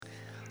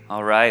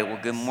All right, well,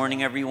 good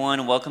morning,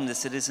 everyone. Welcome to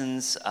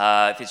Citizens.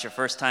 If it's your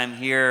first time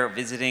here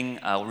visiting,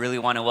 I really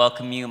want to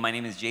welcome you. My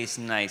name is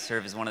Jason. I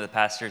serve as one of the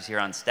pastors here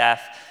on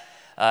staff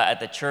at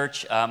the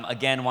church.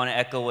 Again, want to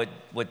echo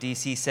what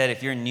DC said.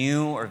 If you're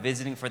new or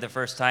visiting for the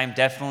first time,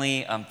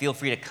 definitely feel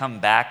free to come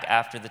back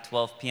after the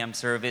 12 p.m.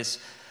 service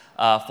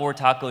for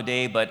Taco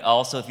Day. But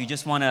also, if you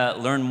just want to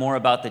learn more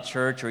about the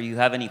church or you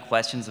have any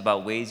questions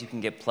about ways you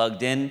can get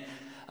plugged in,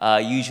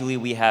 usually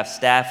we have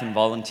staff and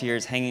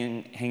volunteers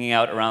hanging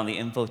out around the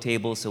info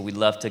table, so we'd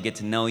love to get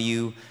to know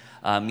you,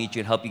 meet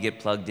you, and help you get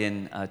plugged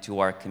in to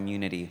our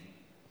community.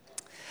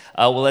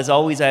 Well, as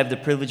always, I have the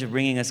privilege of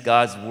bringing us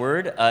God's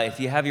Word. If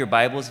you have your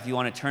Bibles, if you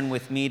want to turn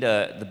with me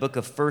to the book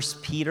of 1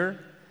 Peter,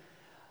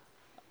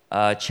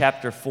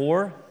 chapter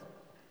 4,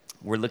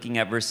 we're looking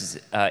at verses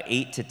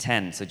 8 to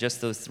 10, so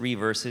just those three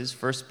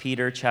verses. 1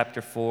 Peter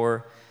chapter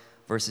 4,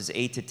 verses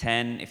 8 to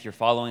 10. If you're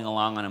following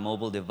along on a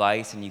mobile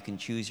device and you can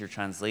choose your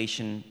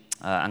translation,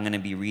 I'm going to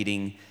be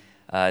reading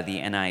the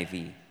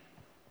NIV.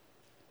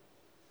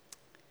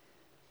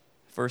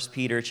 1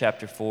 Peter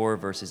chapter 4,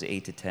 verses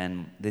 8 to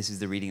 10. This is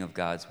the reading of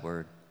God's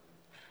word.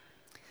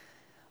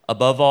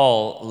 Above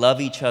all, love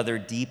each other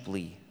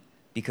deeply,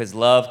 because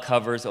love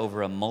covers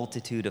over a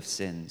multitude of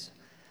sins.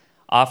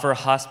 Offer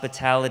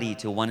hospitality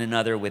to one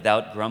another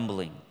without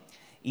grumbling.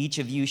 Each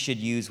of you should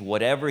use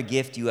whatever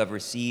gift you have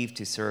received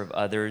to serve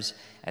others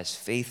as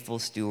faithful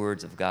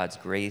stewards of God's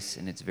grace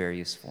in its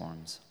various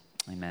forms.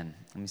 Amen.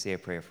 Let me say a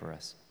prayer for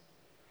us.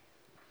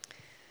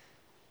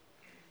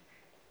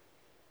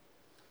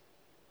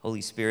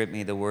 Holy Spirit,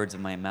 may the words of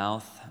my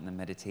mouth and the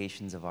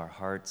meditations of our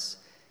hearts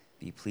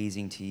be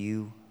pleasing to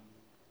you.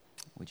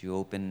 Would you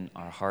open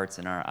our hearts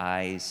and our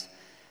eyes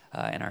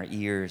and our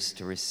ears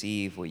to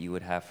receive what you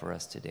would have for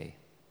us today?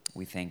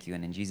 We thank you,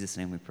 and in Jesus'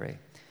 name we pray.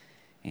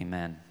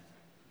 Amen.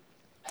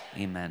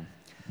 Amen.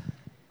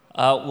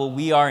 Well,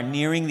 we are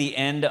nearing the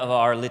end of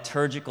our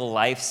liturgical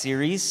life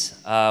series,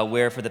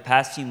 where for the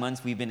past few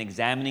months we've been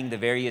examining the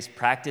various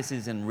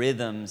practices and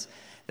rhythms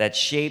that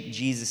shaped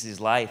Jesus'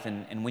 life.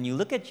 And when you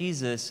look at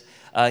Jesus,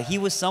 he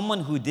was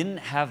someone who didn't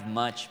have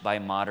much by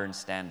modern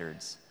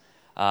standards.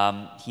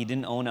 He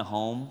didn't own a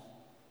home.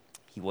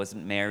 He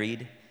wasn't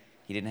married.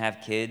 He didn't have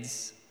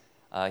kids.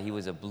 He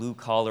was a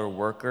blue-collar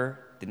worker.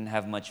 Didn't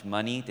have much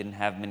money, didn't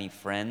have many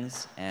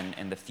friends,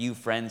 and the few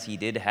friends he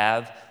did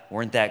have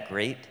weren't that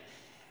great.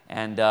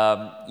 And,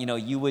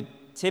 you would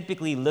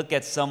typically look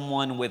at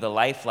someone with a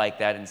life like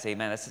that and say,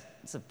 man,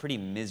 that's a pretty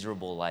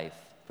miserable life,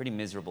 pretty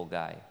miserable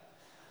guy.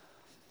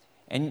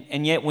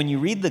 And yet when you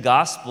read the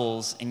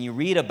Gospels and you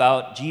read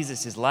about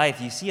Jesus' life,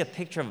 you see a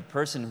picture of a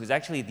person who's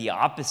actually the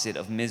opposite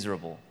of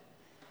miserable.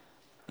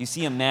 You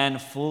see a man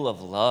full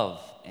of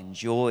love and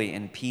joy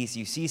and peace.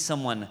 You see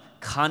someone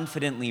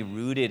confidently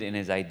rooted in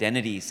his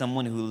identity,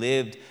 someone who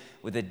lived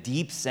with a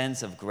deep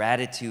sense of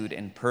gratitude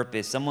and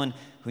purpose, someone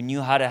who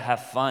knew how to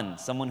have fun,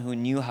 someone who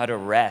knew how to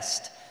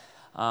rest.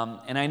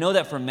 And I know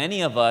that for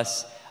many of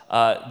us,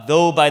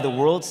 though by the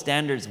world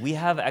standards, we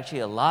have actually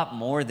a lot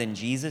more than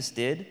Jesus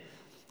did,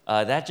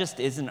 that just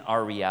isn't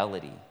our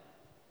reality.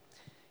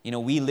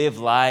 We live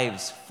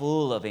lives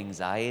full of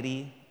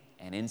anxiety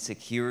and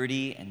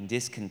insecurity and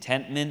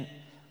discontentment,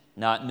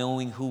 not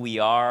knowing who we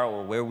are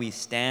or where we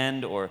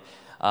stand or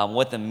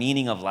what the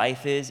meaning of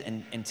life is.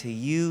 And to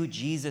you,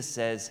 Jesus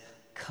says,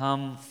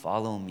 come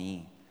follow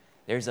me.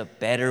 There's a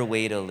better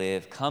way to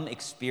live. Come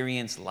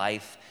experience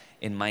life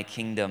in my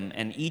kingdom.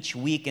 And each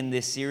week in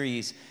this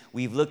series,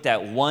 we've looked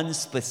at one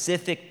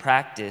specific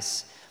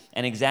practice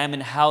and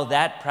examined how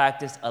that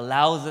practice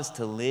allows us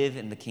to live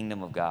in the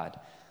kingdom of God,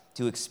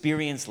 to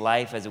experience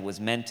life as it was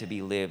meant to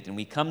be lived. And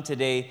we come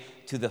today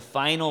to the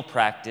final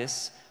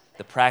practice,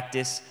 the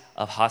practice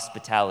of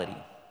hospitality.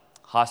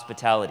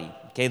 Hospitality.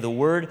 Okay, the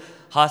word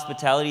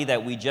hospitality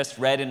that we just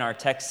read in our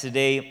text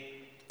today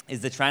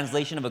is the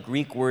translation of a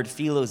Greek word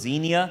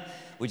philoxenia,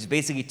 which is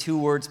basically two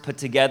words put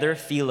together.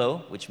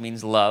 Philo, which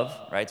means love,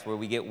 right? It's where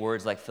we get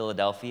words like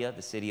Philadelphia,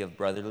 the city of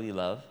brotherly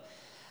love.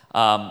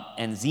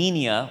 And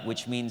xenia,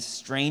 which means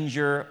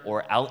stranger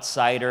or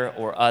outsider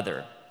or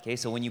other. Okay,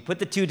 so when you put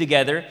the two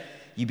together,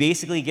 you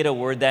basically get a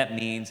word that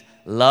means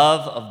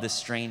love of the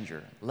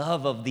stranger,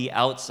 love of the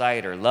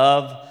outsider,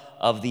 love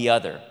of the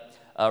other.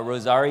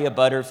 Rosaria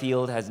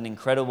Butterfield has an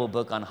incredible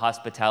book on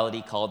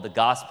hospitality called The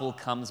Gospel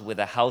Comes with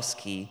a House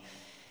Key.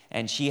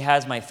 And she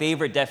has my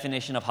favorite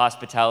definition of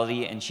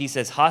hospitality. And she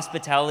says,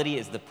 hospitality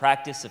is the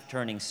practice of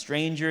turning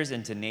strangers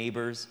into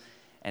neighbors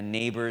and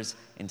neighbors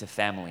into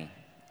family.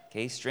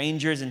 Okay,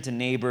 strangers into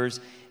neighbors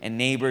and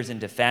neighbors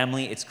into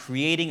family. It's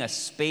creating a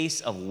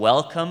space of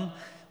welcome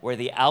where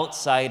the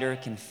outsider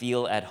can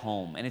feel at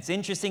home. And it's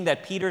interesting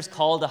that Peter's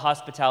call to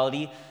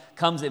hospitality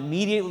comes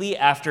immediately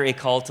after a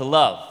call to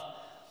love,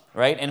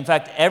 right? And in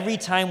fact, every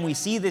time we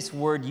see this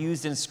word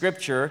used in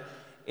Scripture,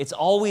 it's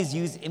always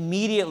used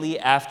immediately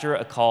after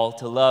a call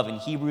to love. In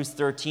Hebrews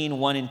 13,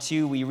 1 and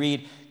 2, we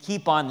read,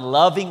 keep on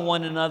loving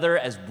one another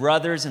as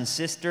brothers and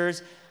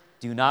sisters.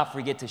 Do not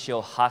forget to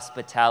show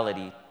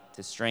hospitality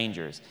to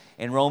strangers.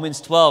 In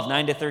Romans 12,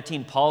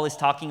 9-13, Paul is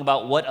talking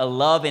about what a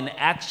love in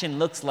action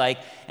looks like.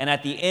 And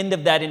at the end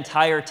of that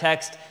entire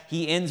text,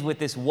 he ends with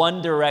this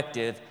one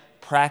directive: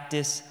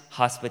 practice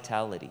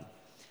hospitality.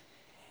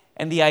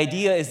 And the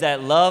idea is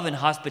that love and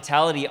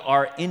hospitality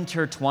are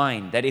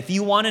intertwined. That if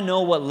you want to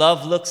know what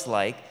love looks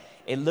like,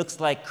 it looks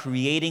like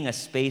creating a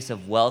space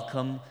of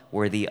welcome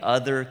where the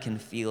other can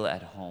feel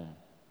at home.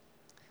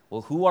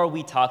 Well, who are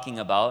we talking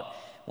about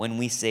when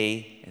we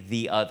say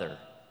the other?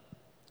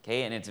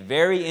 Okay, and it's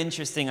very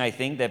interesting, I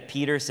think, that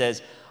Peter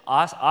says,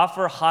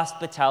 offer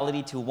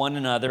hospitality to one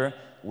another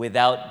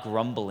without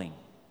grumbling.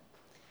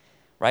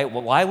 Right?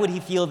 Well, why would he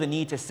feel the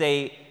need to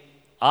say,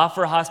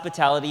 offer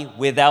hospitality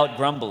without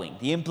grumbling?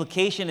 The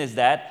implication is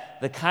that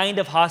the kind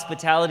of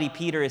hospitality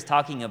Peter is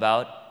talking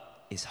about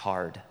is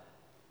hard.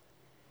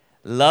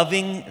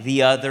 Loving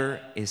the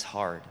other is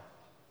hard.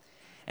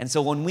 And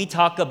so when we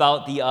talk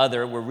about the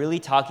other, we're really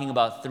talking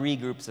about three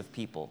groups of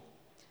people.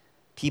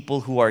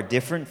 People who are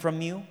different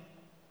from you,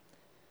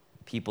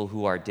 people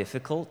who are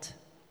difficult,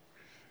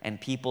 and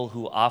people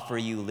who offer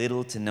you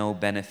little to no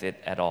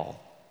benefit at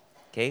all.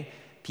 Okay?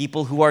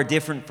 People who are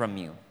different from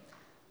you.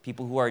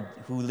 People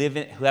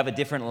who have a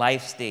different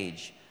life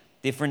stage,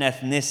 different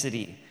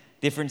ethnicity,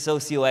 different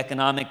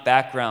socioeconomic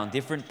background,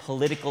 different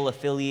political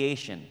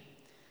affiliation.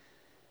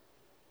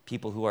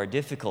 People who are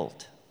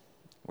difficult.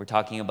 We're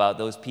talking about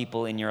those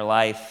people in your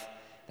life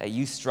that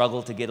you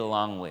struggle to get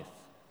along with.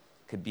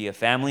 Could be a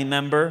family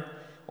member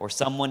or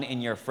someone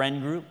in your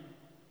friend group.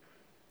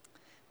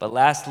 But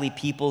lastly,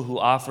 people who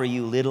offer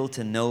you little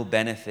to no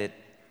benefit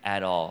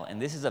at all.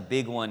 And this is a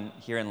big one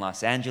here in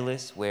Los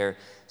Angeles, where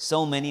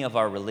so many of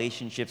our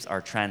relationships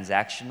are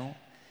transactional,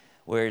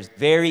 where it's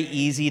very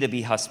easy to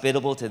be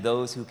hospitable to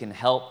those who can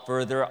help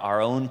further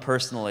our own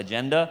personal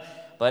agenda.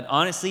 But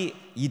honestly,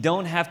 you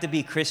don't have to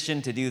be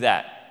Christian to do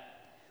that.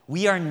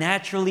 We are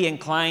naturally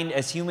inclined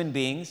as human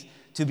beings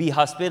to be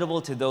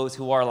hospitable to those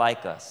who are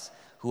like us,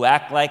 who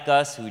act like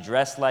us, who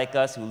dress like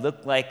us, who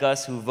look like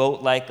us, who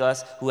vote like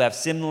us, who have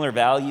similar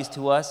values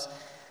to us.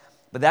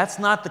 But that's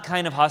not the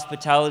kind of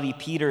hospitality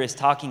Peter is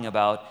talking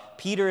about.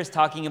 Peter is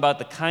talking about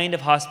the kind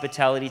of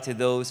hospitality to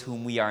those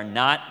whom we are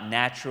not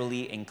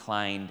naturally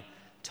inclined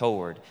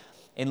toward.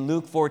 In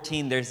Luke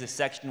 14, there's this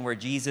section where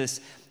Jesus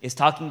is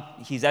talking,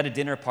 he's at a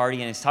dinner party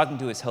and he's talking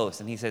to his host,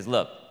 and he says,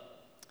 look,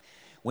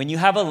 when you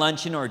have a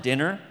luncheon or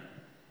dinner,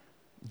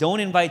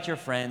 don't invite your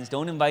friends,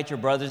 don't invite your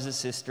brothers and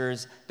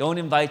sisters, don't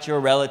invite your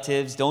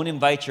relatives, don't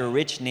invite your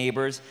rich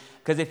neighbors,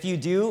 because if you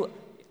do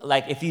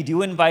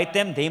invite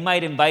them, they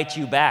might invite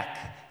you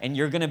back, and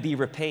you're going to be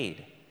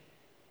repaid.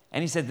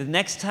 And he said, the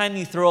next time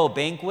you throw a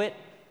banquet,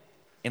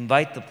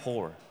 invite the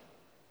poor,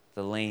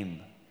 the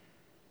lame,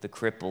 the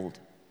crippled,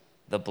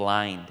 the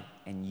blind,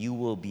 and you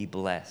will be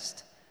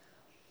blessed.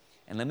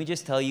 And let me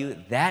just tell you,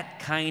 that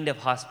kind of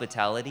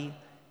hospitality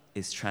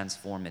is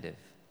transformative.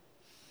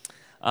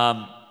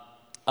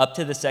 Up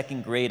to the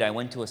second grade, I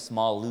went to a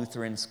small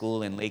Lutheran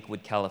school in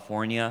Lakewood,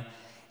 California,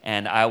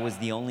 and I was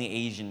the only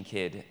Asian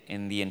kid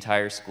in the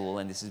entire school,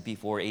 and this is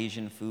before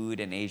Asian food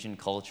and Asian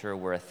culture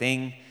were a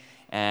thing.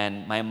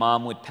 And my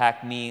mom would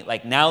pack me,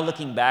 now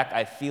looking back,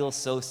 I feel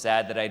so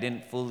sad that I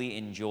didn't fully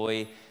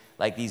enjoy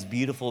these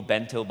beautiful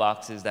bento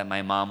boxes that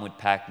my mom would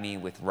pack me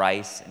with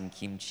rice and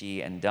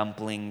kimchi and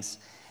dumplings.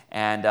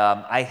 And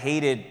I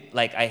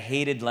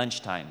hated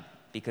lunchtime,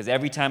 because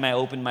every time I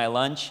opened my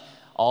lunch,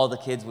 all the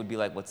kids would be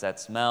like, what's that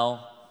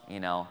smell?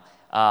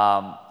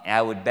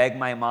 I would beg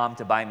my mom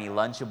to buy me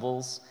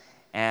Lunchables.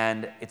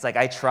 And it's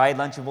I tried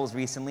Lunchables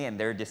recently, and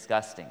they're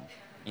disgusting.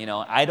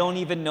 I don't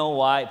even know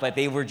why, but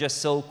they were just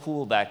so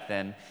cool back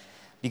then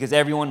because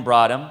everyone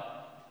brought them.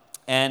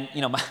 And,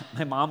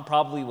 my mom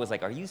probably was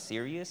like, are you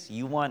serious?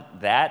 You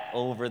want that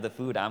over the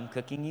food I'm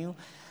cooking you?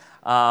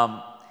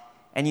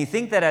 And you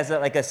think that as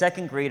a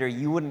second grader,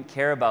 you wouldn't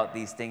care about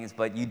these things,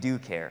 but you do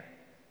care.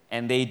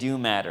 And they do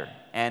matter.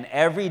 And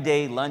every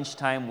day,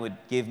 lunchtime would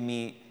give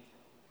me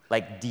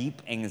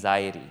deep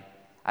anxiety.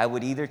 I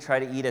would either try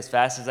to eat as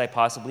fast as I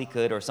possibly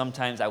could, or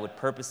sometimes I would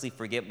purposely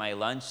forget my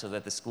lunch so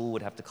that the school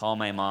would have to call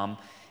my mom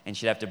and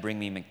she'd have to bring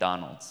me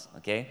McDonald's,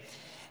 okay?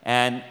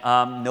 And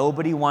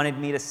nobody wanted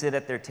me to sit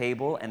at their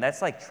table, and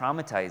that's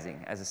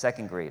traumatizing as a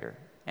second grader.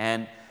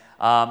 And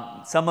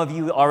some of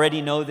you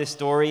already know this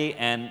story,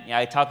 and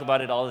I talk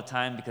about it all the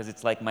time because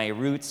it's my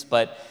roots,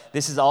 but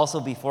this is also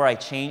before I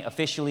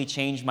officially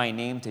changed my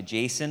name to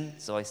Jason,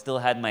 so I still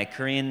had my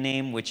Korean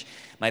name, which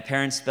my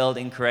parents spelled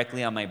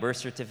incorrectly on my birth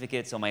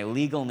certificate, so my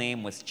legal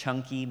name was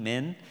Chunky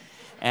Min.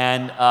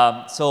 And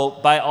so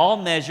by all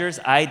measures,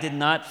 I did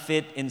not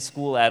fit in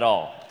school at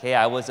all. Okay,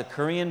 I was a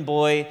Korean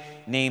boy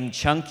named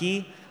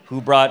Chunky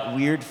who brought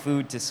weird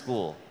food to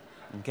school,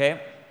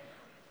 okay?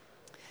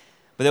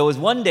 But there was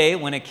one day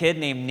when a kid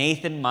named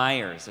Nathan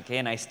Myers, okay,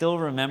 and I still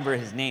remember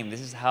his name. This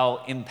is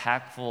how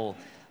impactful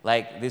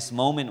this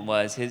moment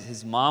was.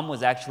 His mom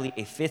was actually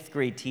a 5th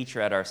grade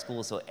teacher at our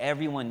school, so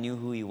everyone knew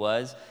who he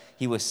was.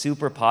 He was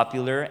super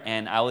popular,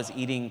 and I was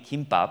eating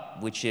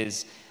kimbap, which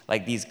is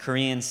these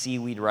Korean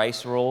seaweed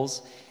rice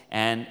rolls,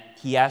 and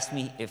he asked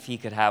me if he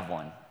could have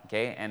one.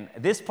 okay? And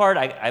this part,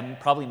 I'm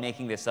probably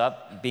making this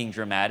up, being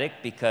dramatic,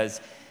 because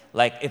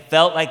like it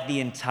felt like the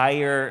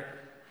entire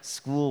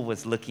school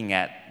was looking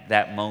at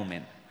that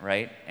moment,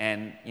 right?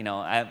 And, you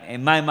know,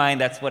 in my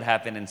mind, that's what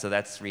happened, and so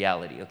that's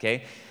reality,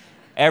 okay?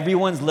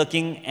 Everyone's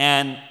looking,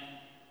 and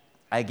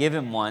I give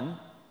him one,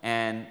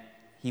 and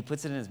he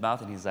puts it in his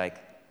mouth, and he's like,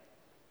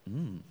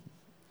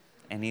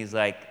 and he's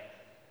like,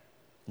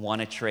 want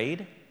to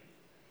trade?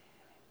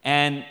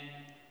 And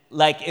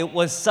like, it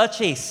was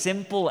such a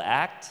simple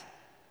act,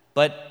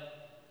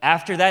 but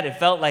after that, it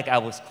felt like I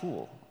was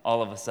cool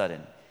all of a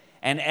sudden.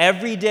 And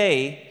every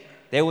day,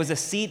 there was a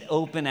seat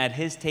open at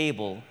his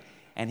table,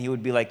 and he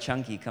would be like,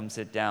 Chunky, come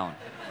sit down,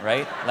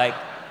 right? Like,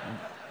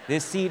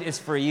 this seat is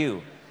for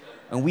you.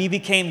 And we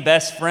became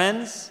best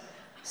friends.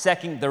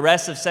 The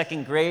rest of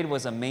second grade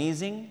was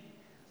amazing.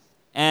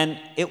 And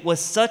it was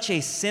such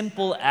a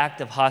simple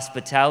act of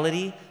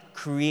hospitality,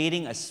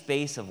 creating a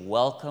space of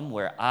welcome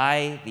where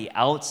I, the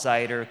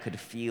outsider, could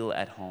feel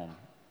at home.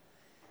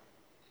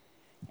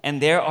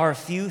 And there are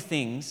few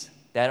things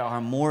that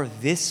are more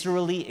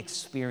viscerally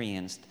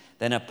experienced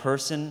than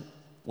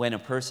when a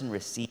person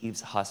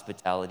receives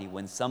hospitality,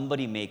 when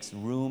somebody makes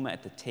room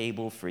at the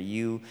table for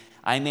you.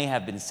 I may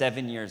have been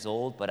 7 years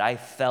old, but I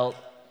felt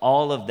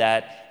all of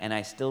that, and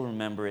I still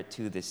remember it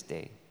to this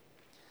day.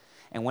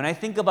 And when I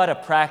think about a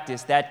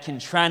practice that can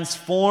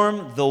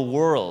transform the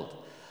world,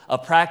 a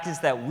practice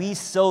that we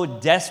so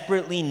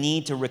desperately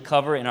need to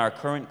recover in our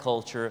current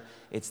culture,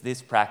 it's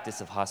this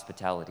practice of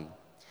hospitality.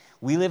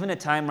 We live in a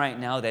time right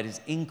now that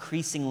is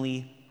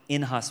increasingly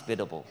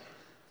inhospitable.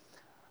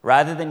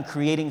 Rather than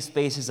creating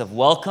spaces of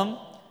welcome,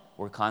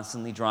 we're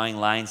constantly drawing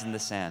lines in the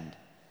sand.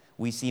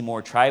 We see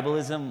more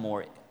tribalism,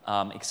 more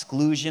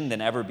exclusion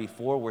than ever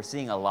before. We're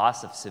seeing a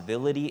loss of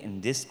civility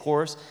in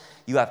discourse.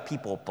 You have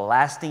people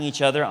blasting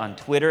each other on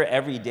Twitter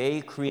every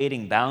day,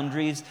 creating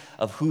boundaries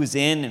of who's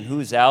in and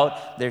who's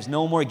out. There's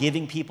no more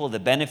giving people the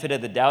benefit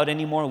of the doubt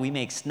anymore. We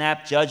make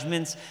snap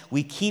judgments.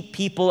 We keep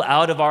people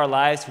out of our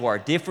lives who are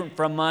different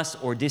from us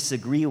or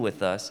disagree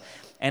with us.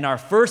 And our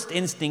first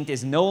instinct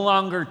is no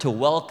longer to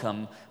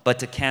welcome, but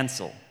to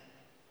cancel.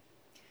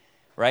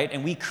 Right?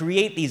 And we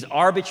create these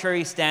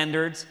arbitrary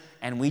standards,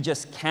 and we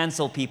just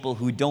cancel people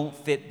who don't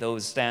fit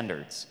those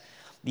standards.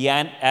 The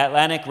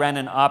Atlantic ran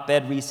an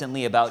op-ed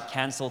recently about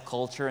cancel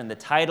culture, and the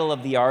title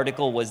of the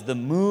article was "The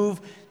Move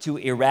to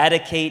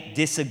Eradicate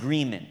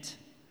Disagreement."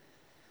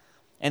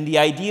 And the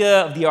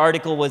idea of the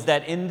article was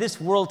that in this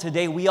world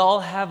today, we all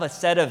have a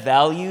set of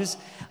values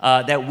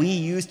that we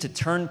use to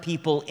turn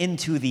people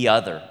into the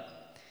other.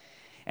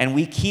 And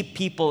we keep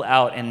people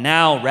out. And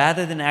now,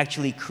 rather than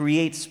actually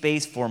create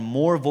space for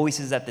more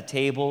voices at the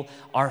table,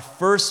 our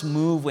first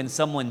move when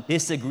someone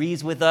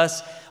disagrees with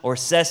us or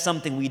says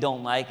something we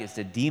don't like is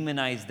to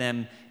demonize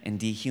them and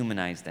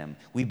dehumanize them.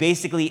 We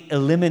basically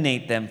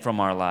eliminate them from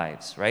our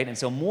lives, right? And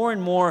so more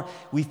and more,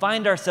 we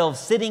find ourselves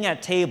sitting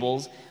at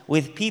tables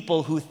with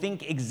people who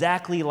think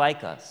exactly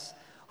like us,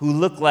 who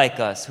look like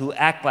us, who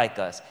act like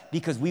us,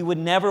 because we would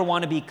never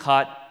want to be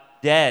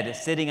caught dead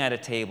sitting at a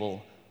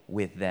table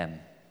with them,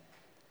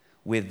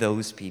 with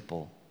those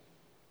people.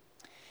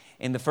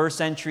 In the first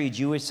century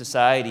Jewish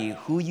society,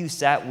 who you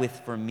sat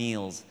with for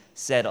meals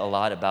said a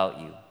lot about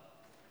you.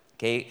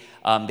 Okay,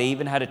 they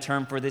even had a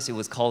term for this. It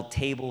was called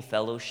table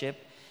fellowship.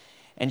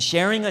 And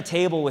sharing a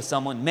table with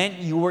someone meant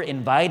you were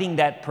inviting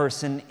that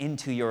person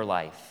into your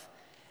life.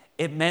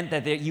 It meant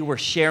that you were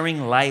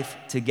sharing life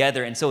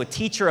together. And so a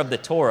teacher of the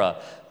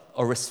Torah,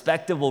 a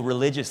respectable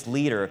religious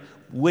leader,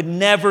 would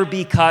never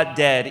be caught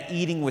dead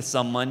eating with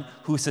someone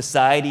who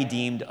society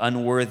deemed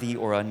unworthy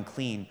or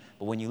unclean.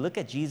 But when you look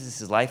at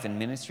Jesus' life and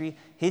ministry,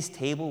 his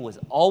table was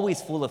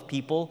always full of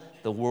people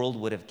the world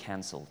would have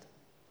canceled.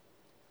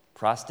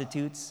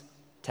 Prostitutes,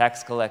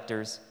 tax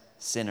collectors,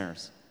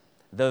 sinners,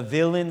 the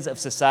villains of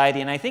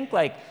society. And I think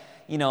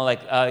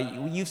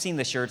you've seen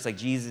the shirts like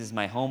Jesus is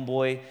my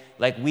homeboy.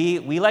 Like we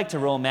like to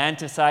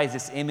romanticize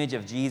this image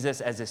of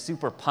Jesus as a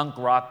super punk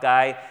rock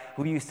guy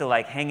who used to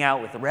like hang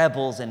out with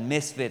rebels and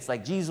misfits.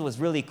 Like Jesus was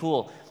really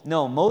cool.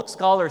 No, most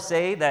scholars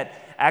say that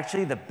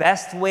actually the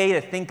best way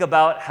to think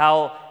about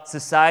how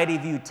society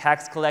viewed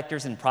tax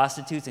collectors and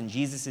prostitutes in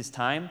Jesus'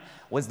 time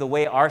was the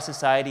way our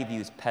society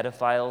views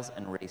pedophiles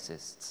and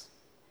racists.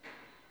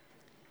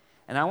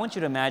 And I want you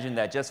to imagine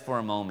that just for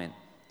a moment.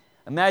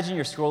 Imagine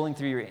you're scrolling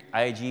through your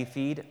IG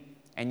feed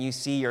and you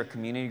see your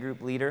community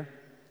group leader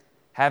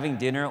having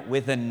dinner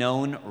with a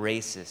known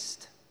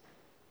racist.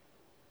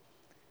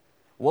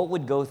 What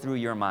would go through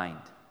your mind?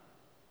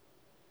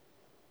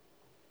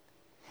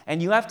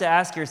 And you have to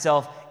ask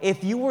yourself,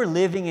 if you were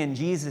living in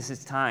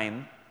Jesus'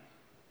 time,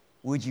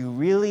 would you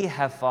really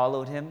have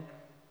followed him,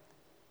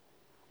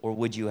 or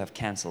would you have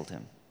canceled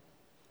him?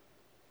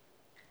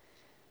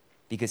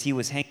 Because he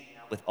was hanging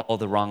out with all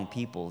the wrong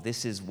people.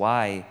 This is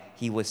why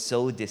he was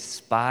so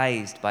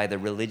despised by the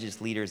religious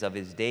leaders of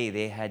his day.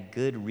 They had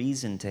good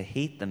reason to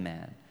hate the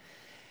man.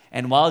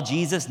 And while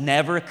Jesus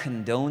never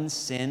condoned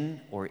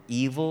sin or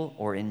evil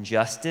or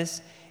injustice,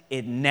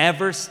 it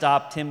never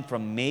stopped him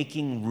from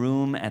making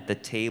room at the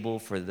table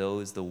for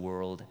those the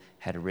world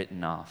had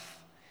written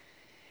off.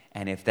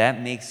 And if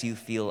that makes you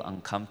feel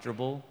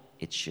uncomfortable,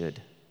 it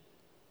should.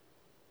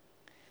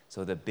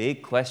 So the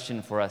big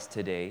question for us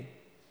today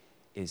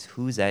is,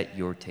 who's at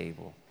your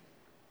table?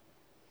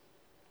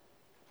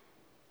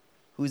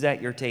 Who's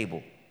at your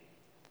table?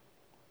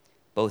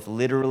 Both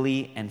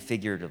literally and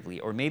figuratively.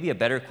 Or maybe a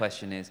better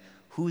question is,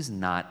 who's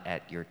not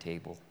at your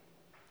table?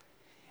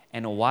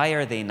 And why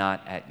are they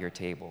not at your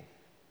table?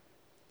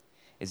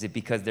 Is it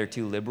because they're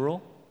too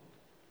liberal?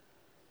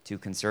 Too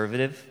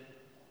conservative?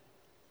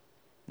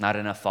 Not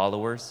enough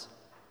followers?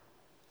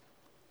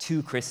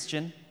 Too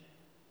Christian?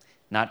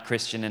 Not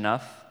Christian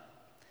enough?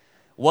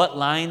 What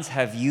lines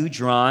have you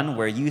drawn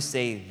where you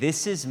say,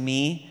 this is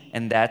me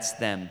and that's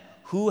them?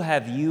 Who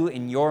have you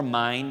in your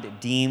mind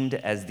deemed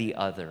as the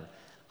other?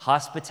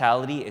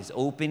 Hospitality is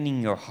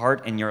opening your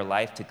heart and your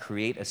life to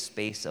create a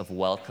space of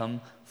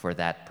welcome for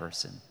that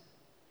person.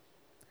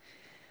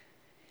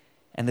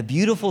 And the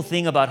beautiful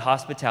thing about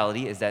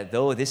hospitality is that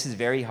though this is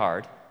very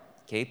hard,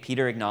 okay,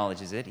 Peter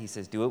acknowledges it. He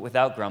says, do it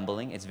without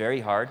grumbling. It's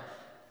very hard.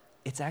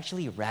 It's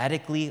actually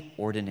radically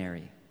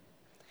ordinary.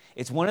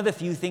 It's one of the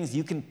few things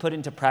you can put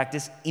into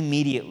practice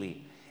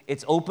immediately.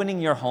 It's opening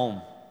your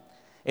home.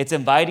 It's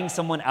inviting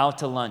someone out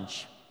to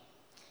lunch.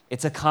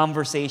 It's a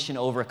conversation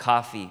over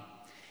coffee.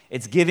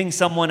 It's giving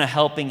someone a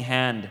helping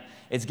hand.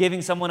 It's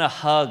giving someone a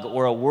hug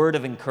or a word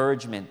of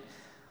encouragement,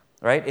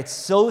 right? It's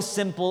so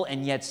simple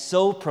and yet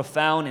so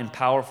profound and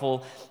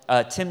powerful.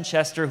 Tim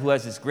Chester, who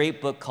has this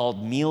great book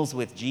called Meals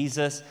with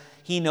Jesus,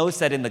 he notes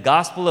that in the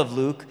Gospel of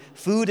Luke,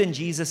 food and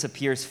Jesus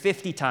appears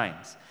 50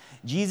 times.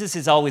 Jesus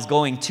is always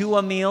going to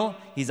a meal,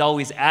 he's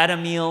always at a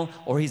meal,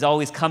 or he's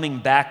always coming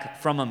back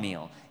from a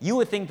meal. You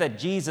would think that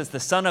Jesus, the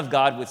Son of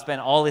God, would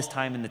spend all his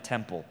time in the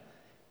temple,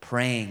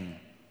 praying,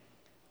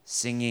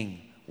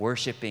 singing,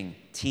 worshiping,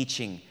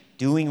 teaching,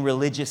 doing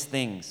religious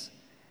things.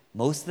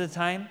 Most of the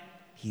time,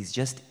 he's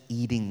just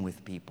eating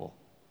with people.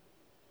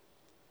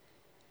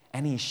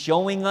 And he's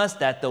showing us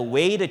that the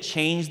way to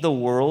change the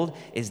world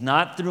is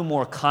not through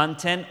more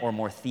content or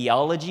more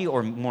theology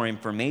or more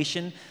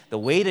information. The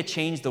way to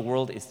change the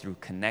world is through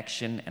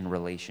connection and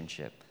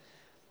relationship.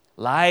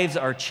 Lives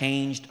are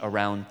changed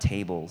around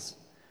tables.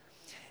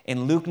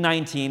 In Luke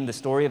 19, the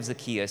story of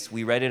Zacchaeus,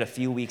 we read it a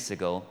few weeks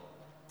ago.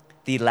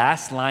 The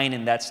last line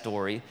in that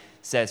story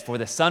says, "For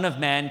the Son of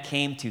Man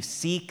came to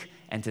seek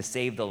and to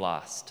save the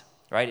lost."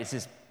 Right? It's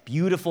this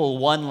beautiful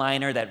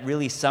one-liner that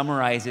really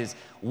summarizes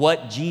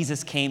what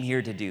Jesus came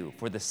here to do.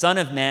 For the Son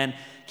of Man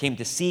came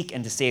to seek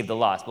and to save the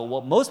lost. But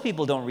what most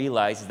people don't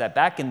realize is that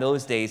back in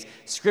those days,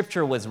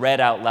 Scripture was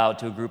read out loud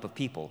to a group of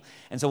people.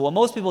 And so what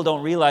most people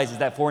don't realize is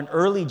that for an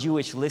early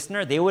Jewish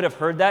listener, they would have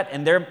heard that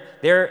and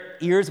their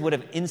ears would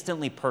have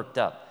instantly perked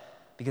up.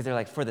 Because they're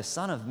like, for the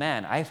Son of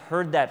Man, I've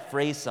heard that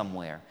phrase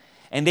somewhere.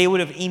 And they would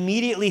have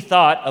immediately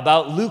thought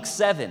about Luke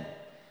 7,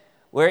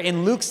 where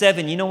in Luke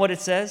 7, you know what it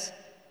says?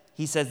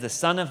 He says, the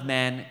Son of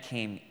Man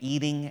came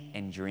eating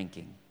and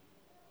drinking.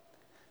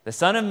 The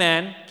Son of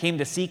Man came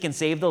to seek and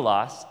save the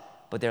lost,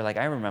 but they're like,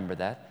 I remember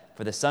that.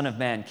 For the Son of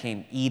Man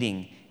came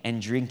eating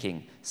and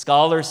drinking.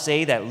 Scholars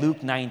say that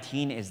Luke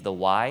 19 is the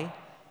why,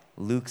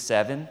 Luke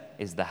 7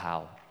 is the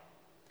how.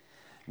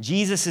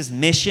 Jesus'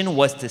 mission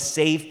was to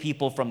save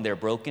people from their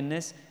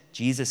brokenness.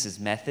 Jesus'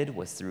 method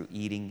was through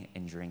eating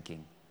and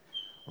drinking.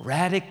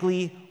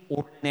 Radically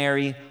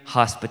ordinary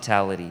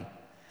hospitality.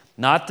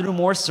 Not through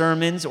more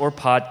sermons or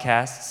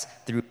podcasts,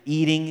 through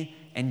eating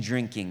and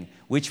drinking,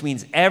 which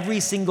means every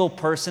single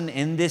person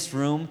in this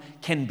room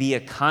can be a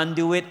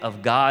conduit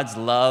of God's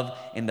love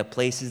in the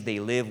places they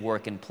live,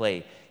 work, and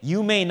play.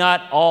 You may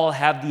not all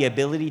have the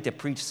ability to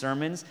preach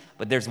sermons,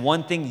 but there's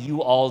one thing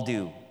you all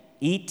do: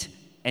 eat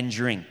and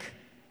drink.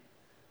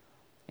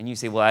 And you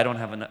say, well, I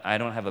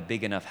don't have a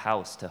big enough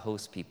house to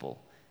host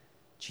people.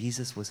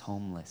 Jesus was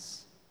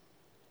homeless.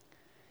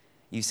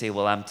 You say,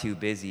 well, I'm too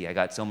busy. I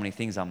got so many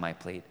things on my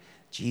plate.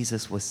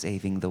 Jesus was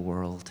saving the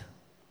world.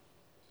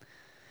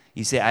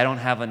 You say, I don't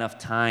have enough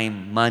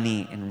time,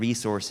 money, and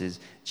resources.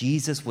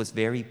 Jesus was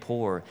very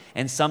poor.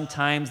 And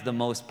sometimes the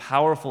most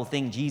powerful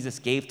thing Jesus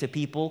gave to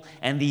people,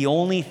 and the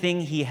only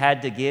thing he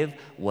had to give,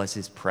 was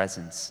his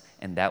presence.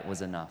 And that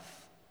was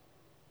enough.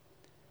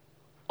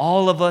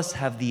 All of us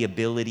have the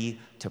ability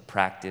to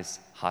practice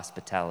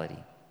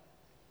hospitality.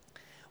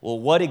 Well,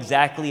 what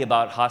exactly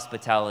about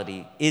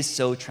hospitality is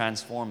so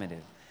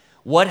transformative?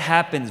 What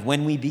happens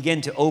when we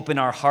begin to open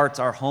our hearts,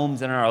 our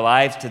homes, and our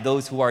lives to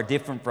those who are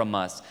different from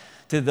us,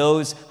 to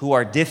those who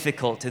are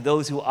difficult, to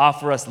those who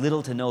offer us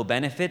little to no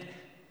benefit?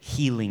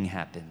 Healing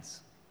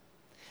happens.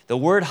 The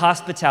word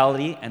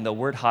hospitality and the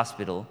word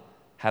hospital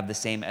have the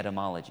same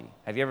etymology.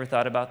 Have you ever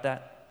thought about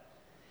that?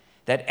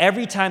 That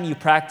every time you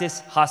practice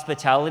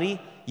hospitality,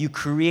 you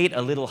create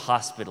a little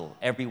hospital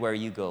everywhere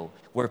you go,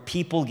 where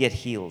people get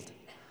healed.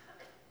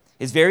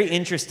 It's very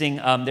interesting.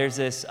 There's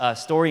this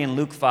story in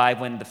Luke 5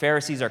 when the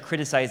Pharisees are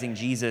criticizing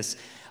Jesus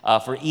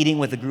for eating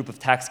with a group of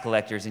tax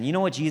collectors. And you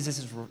know what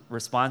Jesus'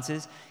 response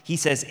is? He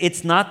says,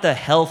 it's not the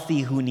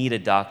healthy who need a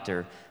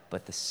doctor,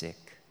 but the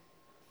sick.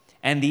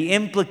 And the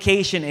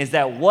implication is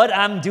that what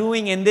I'm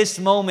doing in this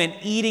moment,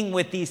 eating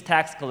with these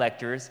tax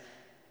collectors,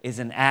 is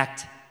an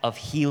act of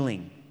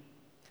healing.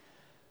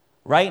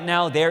 Right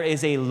now, there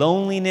is a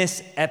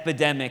loneliness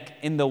epidemic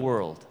in the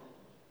world.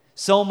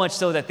 So much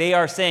so that they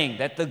are saying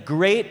that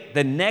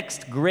the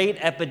next great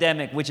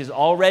epidemic, which is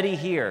already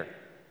here,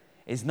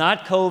 is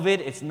not COVID,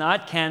 it's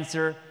not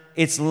cancer,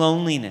 it's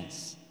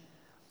loneliness.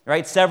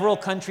 Right? Several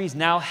countries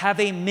now have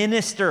a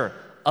minister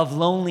of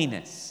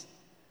loneliness.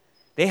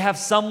 They have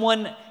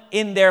someone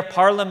in their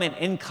parliament,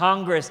 in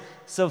Congress,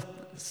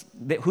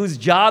 whose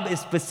job is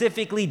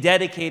specifically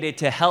dedicated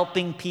to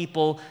helping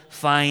people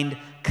find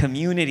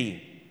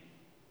community.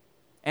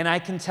 And I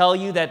can tell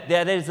you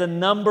that is the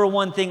number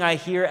one thing I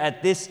hear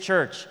at this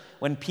church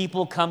when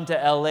people come to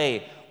LA.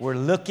 We're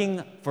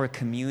looking for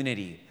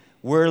community.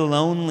 We're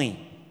lonely.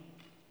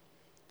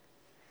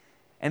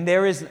 And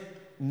there is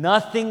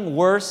nothing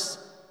worse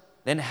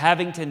than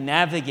having to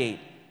navigate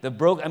the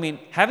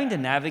brokenness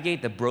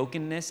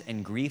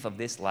and grief of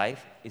this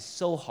life is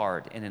so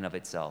hard in and of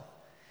itself.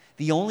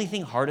 The only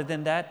thing harder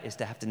than that is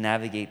to have to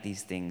navigate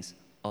these things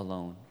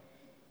alone.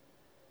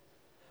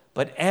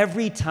 But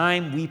every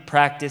time we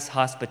practice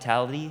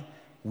hospitality,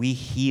 we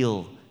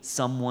heal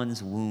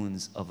someone's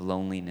wounds of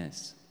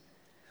loneliness.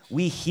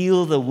 We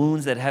heal the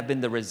wounds that have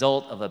been the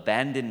result of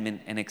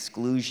abandonment and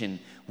exclusion.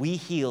 We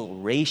heal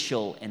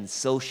racial and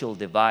social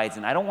divides.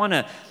 And I don't want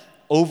to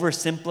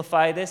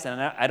oversimplify this, and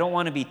I don't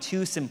want to be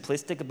too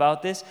simplistic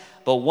about this,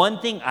 but one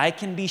thing I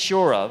can be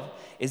sure of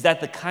is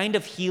that the kind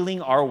of healing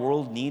our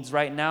world needs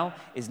right now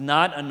is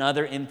not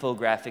another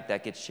infographic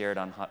that gets shared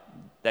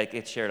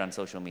on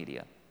social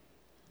media.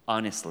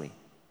 Honestly.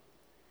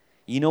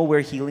 You know where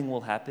healing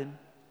will happen?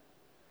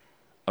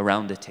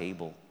 Around a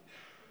table.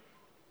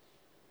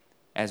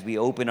 As we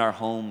open our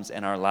homes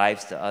and our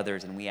lives to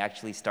others and we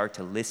actually start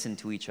to listen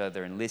to each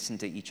other and listen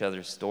to each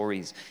other's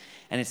stories.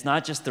 And it's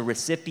not just the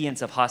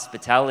recipients of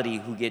hospitality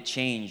who get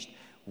changed.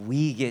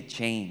 We get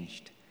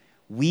changed.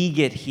 We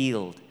get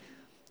healed.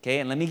 Okay,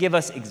 and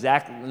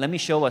let me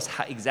show us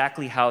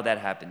exactly how that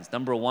happens.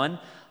 Number one,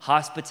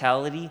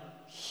 hospitality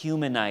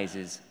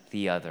humanizes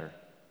the other.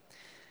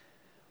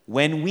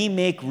 When we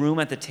make room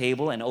at the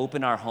table and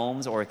open our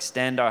homes or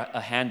extend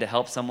a hand to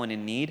help someone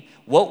in need,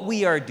 what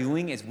we are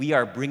doing is we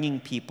are bringing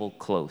people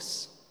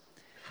close.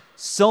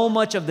 So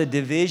much of the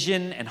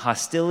division and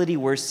hostility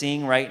we're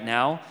seeing right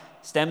now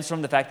stems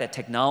from the fact that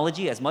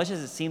technology, as much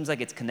as it seems like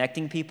it's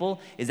connecting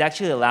people, is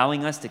actually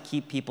allowing us to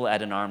keep people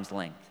at an arm's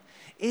length.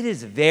 It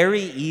is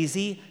very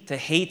easy to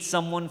hate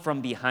someone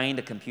from behind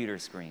a computer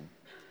screen.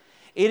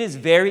 It is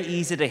very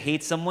easy to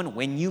hate someone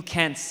when you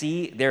can't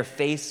see their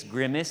face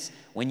grimace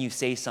when you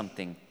say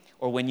something,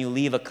 or when you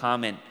leave a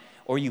comment,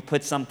 or you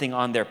put something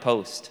on their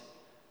post.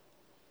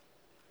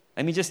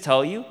 Let me just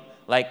tell you,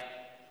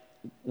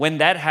 when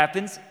that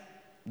happens,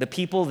 the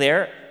people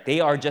there, they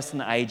are just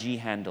an IG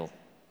handle.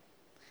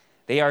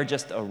 They are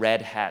just a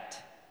red hat.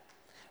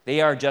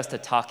 They are just a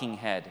talking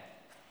head.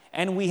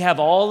 And we have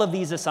all of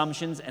these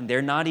assumptions, and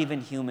they're not even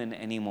human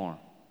anymore.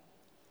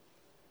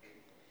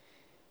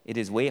 It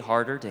is way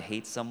harder to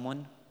hate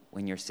someone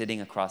when you're sitting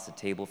across the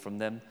table from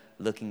them,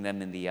 looking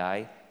them in the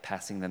eye,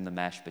 passing them the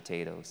mashed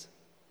potatoes.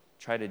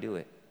 Try to do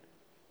it.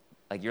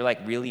 You're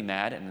really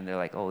mad, and then they're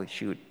like, oh,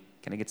 shoot,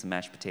 can I get some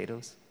mashed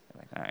potatoes?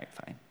 They're like, all right,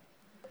 fine.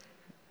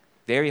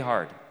 Very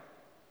hard.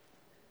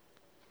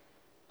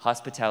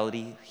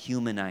 Hospitality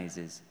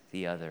humanizes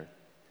the other.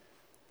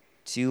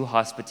 2,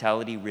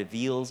 hospitality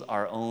reveals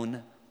our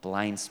own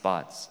blind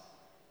spots.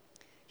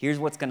 Here's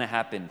what's going to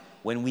happen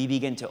when we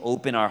begin to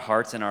open our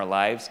hearts and our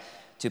lives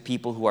to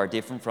people who are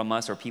different from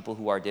us or people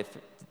who are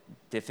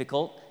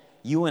difficult.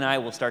 You and I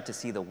will start to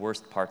see the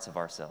worst parts of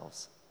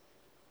ourselves.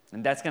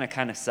 And that's going to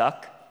kind of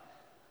suck,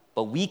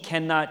 but we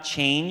cannot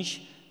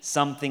change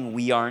something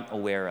we aren't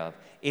aware of.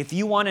 If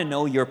you want to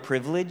know your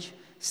privilege,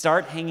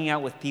 start hanging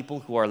out with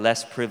people who are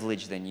less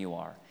privileged than you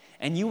are.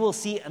 And you will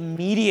see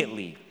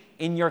immediately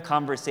in your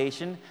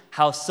conversation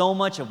how so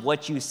much of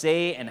what you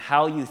say and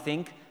how you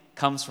think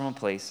comes from a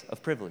place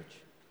of privilege.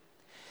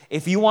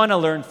 If you want to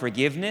learn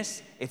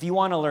forgiveness, if you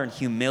want to learn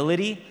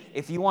humility,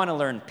 if you want to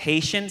learn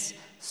patience,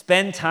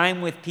 spend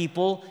time with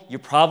people you're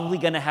probably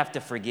going to have to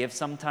forgive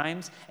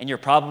sometimes, and you're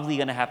probably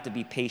going to have to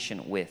be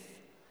patient with.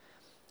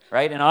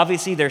 Right? And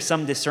obviously there's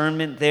some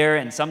discernment there,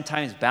 and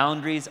sometimes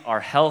boundaries are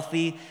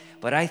healthy,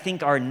 but I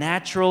think our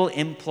natural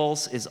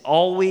impulse is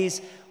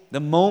always,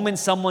 the moment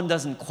someone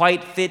doesn't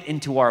quite fit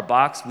into our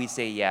box, we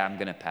say, yeah, I'm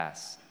going to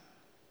pass.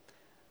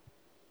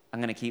 I'm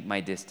going to keep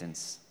my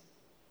distance.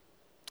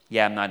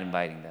 Yeah, I'm not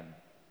inviting them.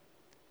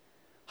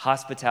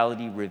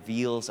 Hospitality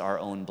reveals our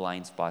own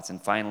blind spots.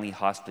 And finally,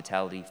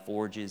 hospitality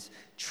forges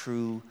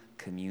true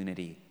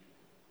community.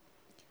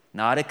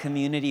 Not a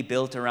community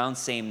built around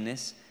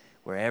sameness,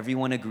 where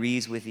everyone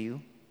agrees with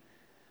you,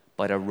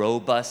 but a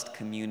robust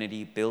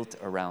community built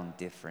around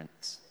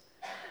difference,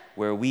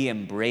 where we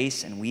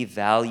embrace and we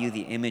value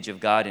the image of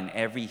God in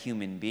every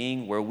human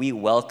being, where we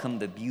welcome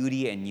the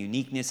beauty and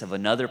uniqueness of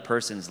another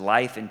person's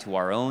life into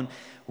our own,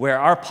 where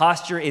our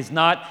posture is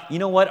not, you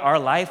know what,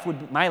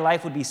 my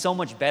life would be so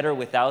much better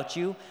without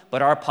you,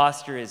 but our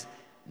posture is,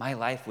 my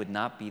life would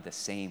not be the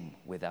same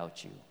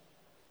without you.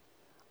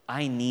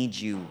 I need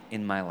you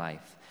in my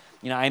life.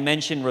 I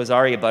mentioned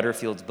Rosaria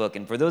Butterfield's book,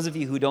 and for those of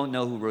you who don't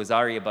know who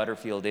Rosaria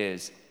Butterfield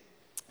is,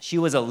 she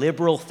was a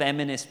liberal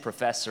feminist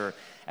professor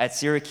at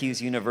Syracuse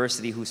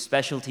University whose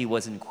specialty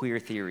was in queer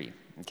theory,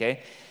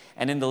 okay?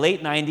 And in the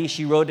late 90s,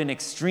 she wrote an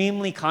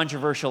extremely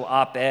controversial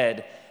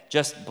op-ed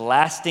just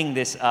blasting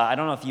this, I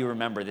don't know if you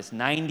remember, this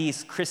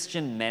 90s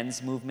Christian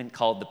men's movement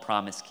called the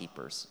Promise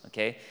Keepers,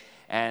 okay?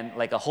 And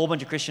like a whole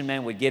bunch of Christian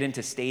men would get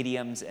into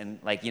stadiums and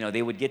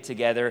they would get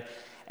together.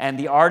 And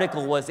the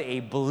article was a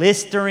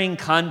blistering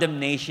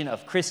condemnation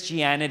of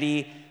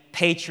Christianity,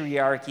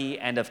 patriarchy,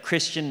 and of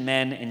Christian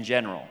men in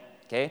general,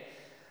 okay?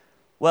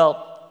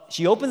 Well,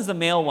 she opens the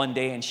mail one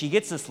day and she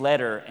gets this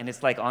letter, and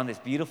it's like on this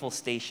beautiful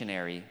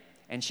stationery.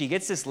 And she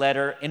gets this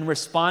letter in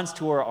response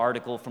to her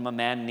article from a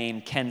man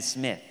named Ken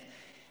Smith.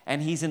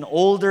 And he's an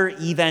older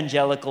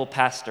evangelical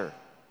pastor.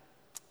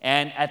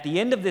 And at the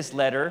end of this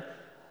letter,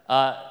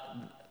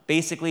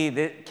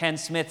 basically Ken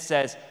Smith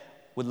says,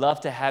 "Would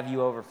love to have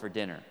you over for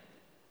dinner."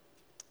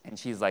 And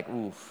she's like,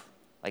 oof,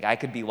 like I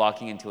could be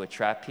walking into a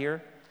trap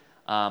here.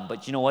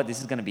 But you know what? This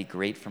is going to be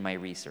great for my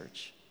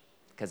research.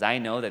 Because I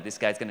know that this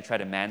guy's going to try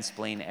to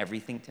mansplain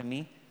everything to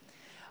me.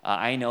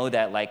 I know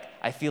that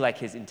I feel like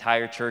his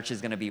entire church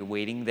is going to be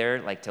waiting there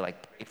to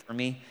pray for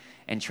me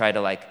and try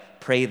to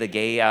pray the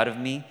gay out of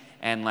me.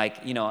 And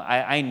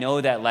I know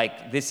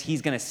that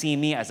he's going to see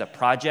me as a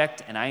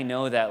project, and I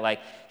know that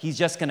he's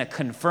just going to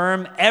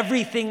confirm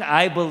everything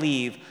I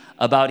believe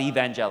about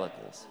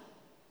evangelicals.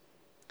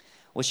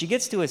 Well, she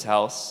gets to his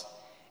house,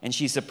 and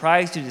she's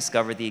surprised to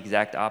discover the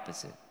exact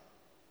opposite.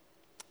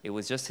 It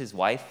was just his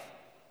wife,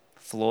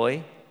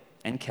 Floy,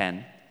 and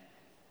Ken,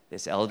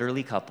 this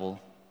elderly couple,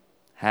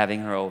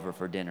 having her over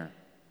for dinner.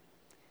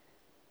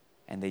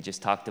 And they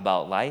just talked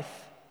about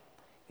life.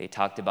 They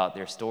talked about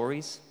their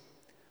stories.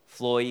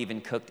 Floy even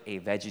cooked a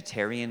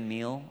vegetarian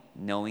meal,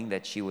 knowing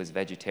that she was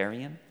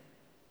vegetarian.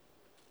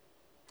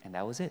 And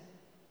that was it.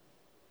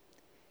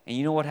 And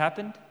you know what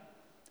happened?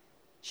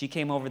 She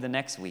came over the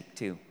next week,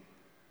 too.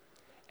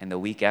 And the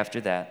week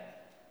after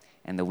that.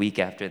 And the week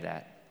after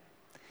that.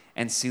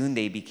 And soon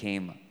they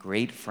became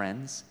great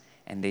friends,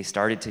 and they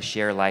started to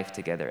share life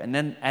together. And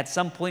then at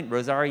some point,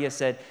 Rosaria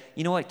said,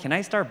 "You know what, can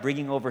I start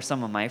bringing over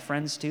some of my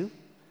friends too?"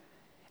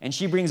 And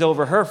she brings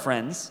over her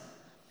friends,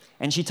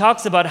 and she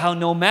talks about how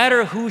no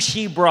matter who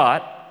she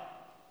brought,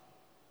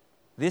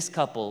 this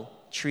couple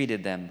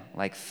treated them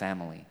like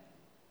family.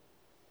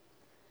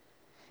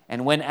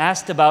 And when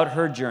asked about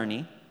her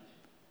journey,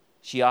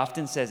 she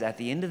often says, "At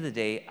the end of the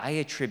day, I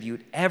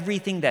attribute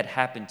everything that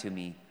happened to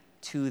me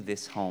to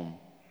this home."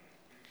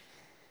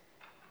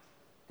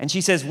 And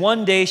she says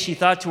one day she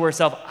thought to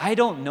herself, "I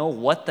don't know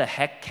what the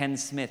heck Ken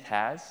Smith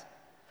has,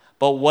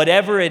 but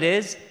whatever it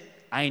is,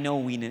 I know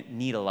we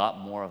need a lot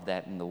more of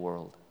that in the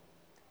world."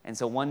 And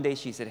so one day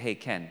she said, "Hey,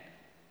 Ken,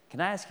 can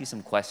I ask you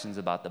some questions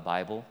about the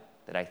Bible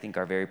that I think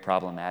are very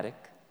problematic?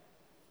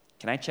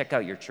 Can I check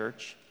out your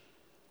church?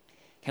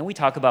 Can we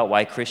talk about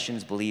why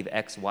Christians believe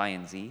X, Y,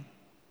 and Z?"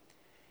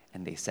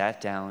 And they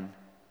sat down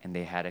and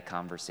they had a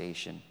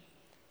conversation.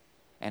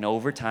 And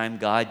over time,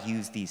 God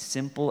used these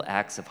simple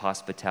acts of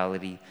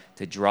hospitality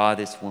to draw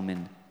this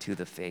woman to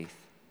the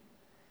faith.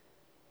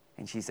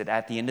 And she said,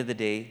 at the end of the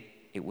day,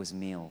 it was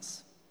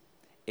meals.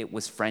 It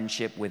was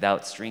friendship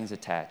without strings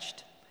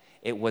attached.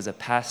 It was a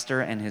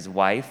pastor and his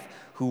wife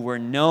who were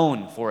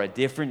known for a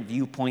different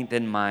viewpoint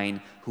than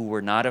mine, who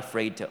were not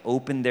afraid to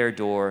open their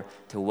door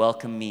to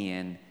welcome me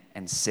in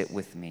and sit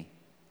with me.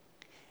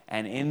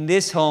 And in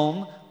this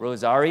home,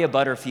 Rosaria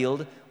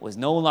Butterfield was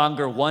no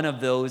longer one of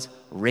those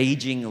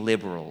raging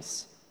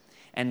liberals.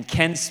 And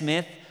Ken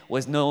Smith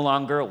was no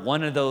longer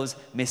one of those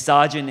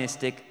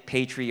misogynistic,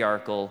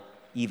 patriarchal,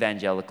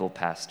 evangelical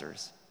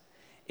pastors.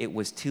 It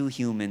was two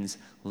humans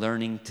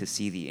learning to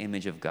see the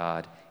image of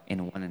God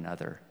in one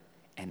another,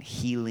 and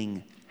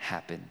healing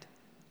happened.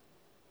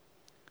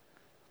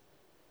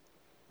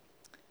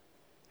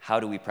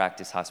 How do we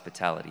practice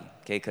hospitality?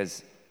 Okay,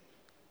 because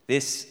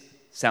this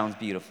sounds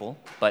beautiful,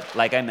 but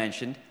like I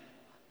mentioned,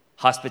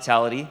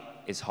 hospitality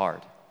is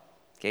hard,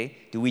 okay?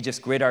 Do we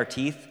just grit our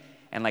teeth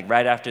and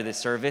right after the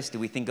service, do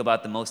we think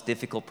about the most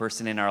difficult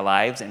person in our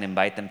lives and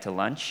invite them to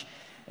lunch?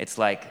 It's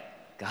like,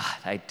 God,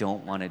 I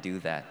don't want to do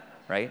that,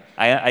 right?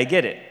 I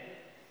get it,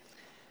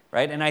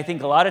 right? And I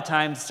think a lot of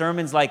times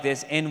sermons like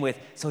this end with,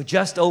 so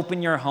just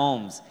open your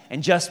homes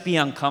and just be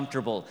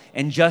uncomfortable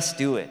and just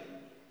do it.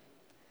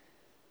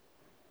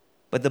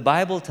 But the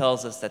Bible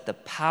tells us that the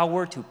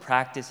power to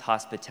practice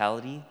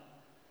hospitality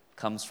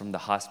comes from the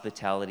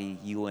hospitality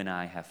you and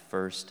I have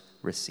first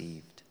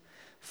received.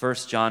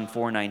 1 John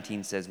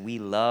 4:19 says, "We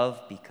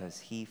love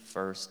because he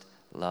first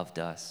loved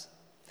us."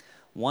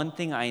 One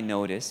thing I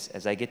notice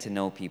as I get to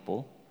know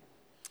people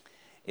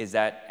is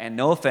that, and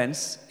no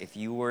offense, if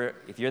you're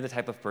the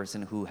type of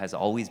person who has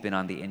always been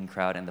on the in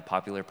crowd and the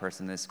popular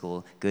person in the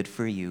school, good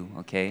for you,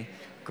 okay?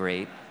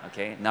 Great,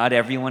 okay? Not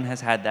everyone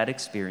has had that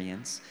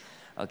experience,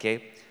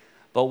 okay?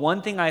 But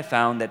one thing I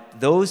found that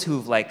those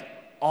who've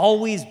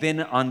always been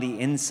on the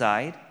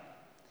inside,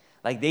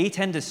 they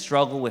tend to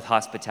struggle with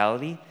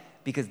hospitality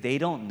because they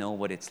don't know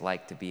what it's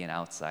like to be an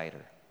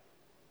outsider.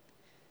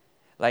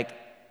 Like,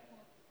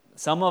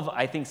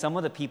 I think some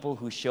of the people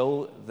who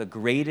show the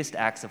greatest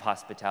acts of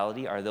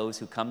hospitality are those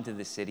who come to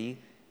the city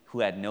who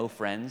had no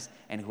friends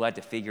and who had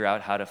to figure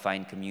out how to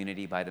find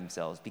community by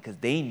themselves, because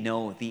they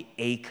know the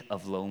ache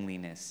of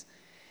loneliness.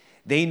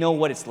 They know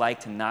what it's like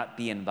to not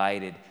be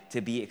invited,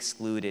 to be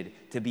excluded,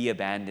 to be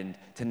abandoned,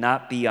 to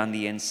not be on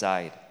the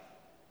inside.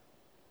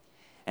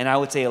 And I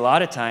would say a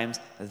lot of times,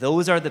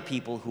 those are the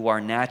people who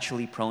are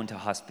naturally prone to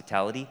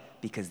hospitality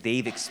because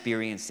they've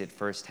experienced it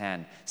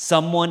firsthand.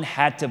 Someone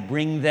had to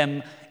bring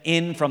them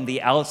in from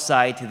the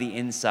outside to the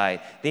inside.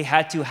 They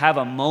had to have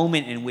a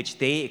moment in which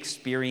they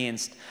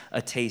experienced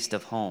a taste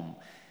of home.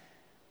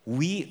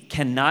 We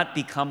cannot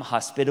become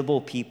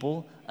hospitable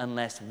people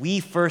unless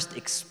we first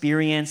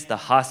experience the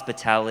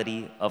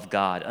hospitality of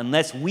God,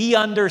 unless we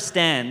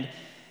understand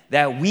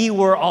that we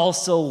were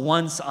also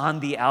once on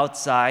the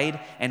outside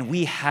and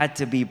we had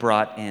to be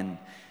brought in.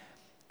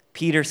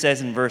 Peter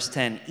says in verse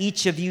 10,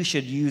 each of you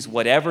should use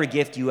whatever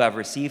gift you have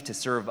received to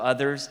serve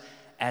others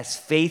as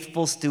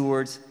faithful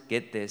stewards,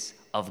 get this,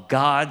 of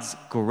God's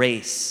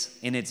grace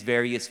in its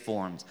various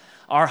forms.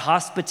 Our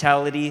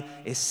hospitality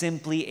is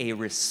simply a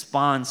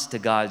response to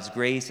God's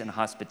grace and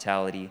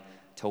hospitality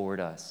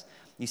toward us.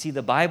 You see,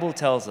 the Bible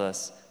tells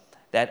us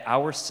that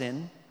our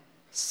sin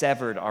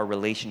severed our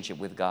relationship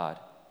with God.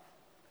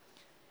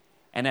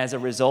 And as a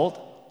result,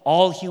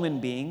 all human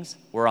beings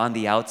were on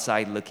the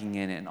outside looking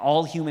in, and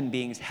all human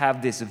beings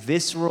have this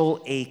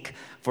visceral ache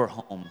for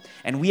home.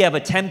 And we have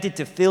attempted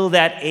to fill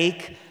that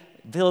ache,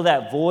 fill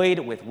that void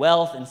with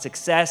wealth and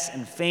success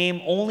and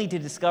fame, only to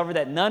discover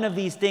that none of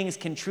these things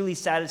can truly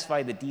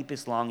satisfy the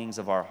deepest longings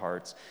of our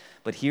hearts.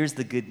 But here's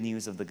the good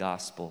news of the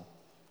gospel.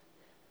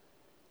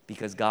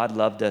 Because God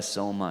loved us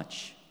so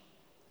much,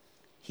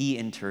 He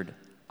entered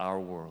our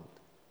world.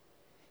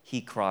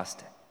 He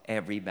crossed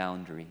every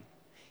boundary.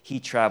 He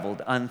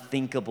traveled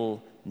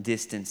unthinkable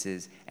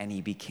distances, and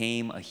He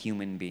became a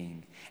human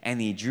being.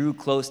 And He drew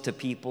close to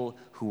people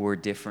who were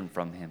different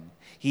from Him.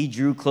 He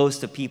drew close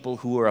to people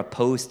who were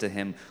opposed to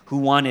Him, who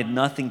wanted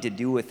nothing to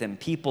do with Him,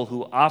 people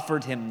who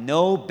offered Him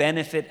no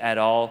benefit at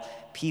all,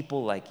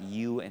 people like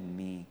you and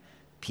me,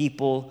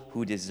 people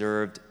who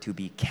deserved to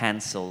be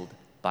canceled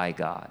by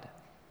God.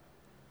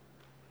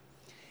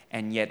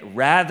 And yet,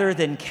 rather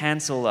than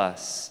cancel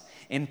us,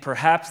 in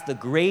perhaps the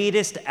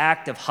greatest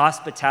act of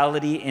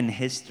hospitality in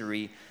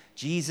history,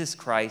 Jesus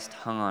Christ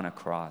hung on a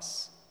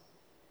cross.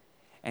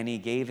 And He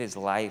gave His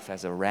life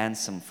as a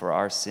ransom for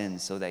our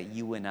sins so that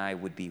you and I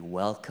would be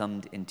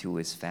welcomed into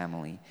His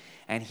family.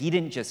 And He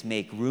didn't just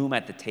make room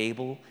at the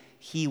table,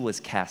 He was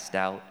cast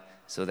out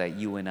so that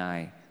you and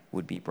I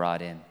would be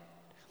brought in.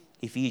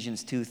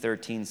 Ephesians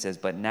 2:13 says,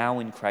 "But now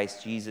in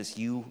Christ Jesus,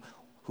 you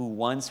who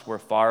once were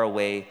far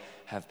away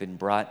have been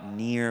brought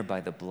near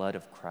by the blood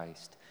of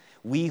Christ.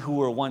 We who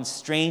were once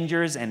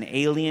strangers and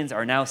aliens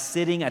are now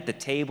sitting at the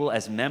table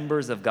as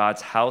members of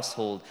God's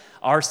household.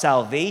 Our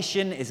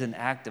salvation is an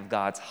act of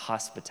God's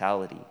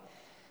hospitality."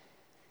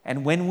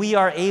 And when we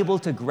are able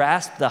to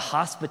grasp the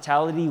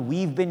hospitality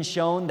we've been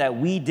shown that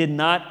we did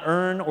not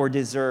earn or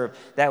deserve,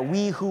 that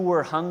we who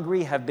were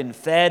hungry have been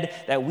fed,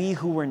 that we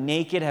who were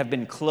naked have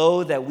been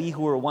clothed, that we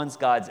who were once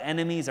God's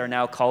enemies are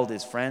now called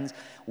His friends,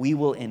 we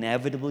will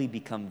inevitably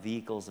become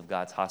vehicles of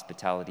God's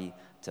hospitality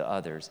to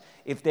others.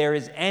 If there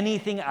is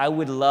anything I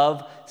would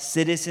love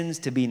Citizens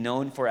to be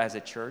known for as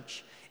a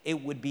church,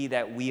 it would be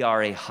that we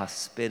are a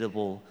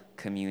hospitable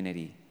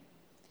community.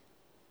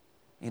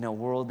 In a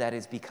world that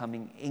is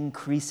becoming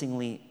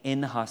increasingly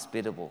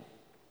inhospitable.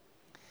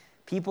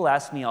 People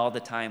ask me all the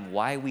time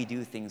why we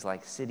do things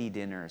like city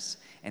dinners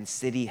and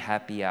city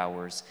happy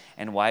hours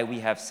and why we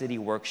have city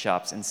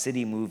workshops and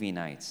city movie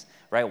nights,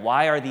 right?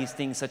 Why are these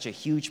things such a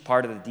huge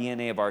part of the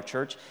DNA of our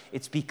church?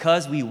 It's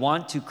because we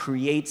want to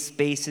create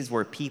spaces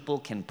where people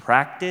can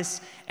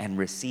practice and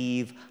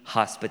receive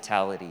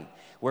hospitality,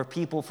 where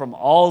people from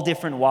all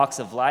different walks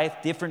of life,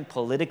 different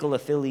political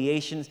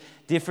affiliations,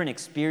 different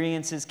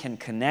experiences can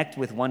connect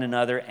with one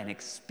another and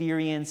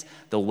experience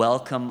the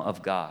welcome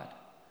of God.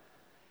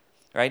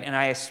 Right? And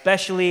I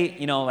especially,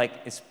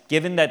 it's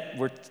given that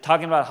we're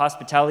talking about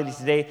hospitality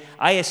today,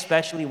 I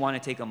especially want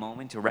to take a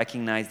moment to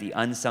recognize the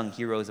unsung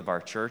heroes of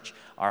our church,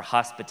 our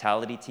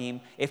hospitality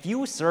team. If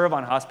you serve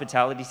on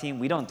hospitality team,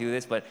 we don't do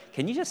this, but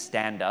can you just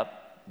stand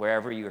up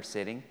wherever you're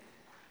sitting?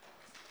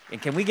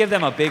 And can we give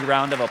them a big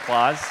round of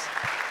applause?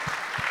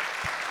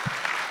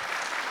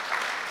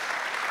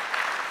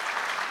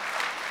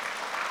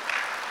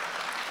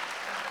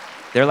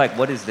 They're like,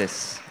 what is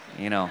this?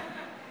 Like,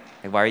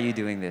 why are you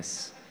doing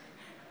this?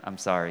 I'm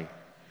sorry.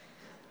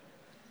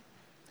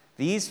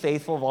 These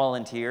faithful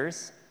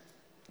volunteers,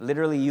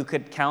 literally you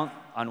could count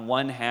on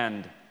one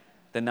hand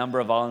the number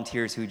of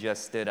volunteers who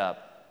just stood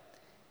up.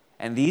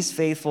 And these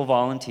faithful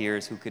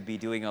volunteers who could be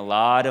doing a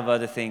lot of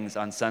other things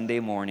on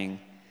Sunday morning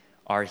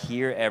are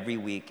here every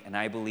week, and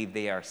I believe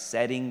they are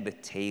setting the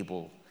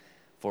table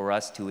for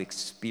us to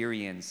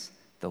experience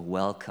the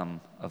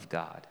welcome of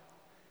God.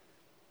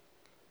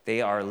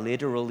 They are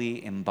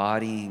literally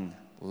embodying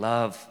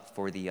love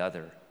for the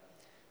other.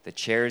 The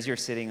chairs you're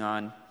sitting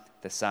on,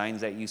 the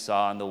signs that you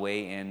saw on the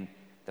way in,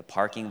 the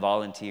parking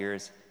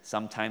volunteers,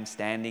 sometimes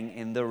standing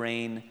in the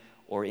rain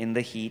or in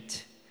the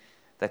heat,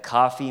 the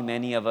coffee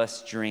many of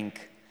us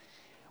drink.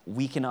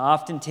 We can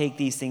often take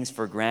these things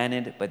for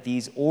granted, but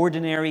these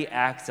ordinary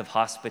acts of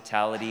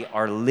hospitality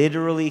are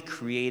literally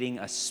creating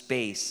a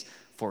space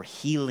for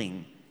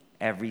healing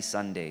every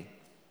Sunday.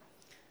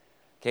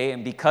 Okay,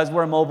 and because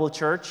we're a mobile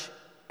church,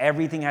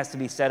 everything has to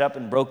be set up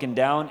and broken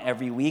down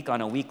every week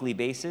on a weekly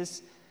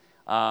basis.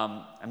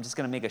 I'm just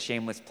going to make a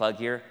shameless plug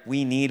here.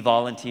 We need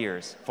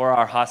volunteers for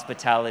our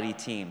hospitality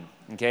team,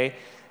 okay?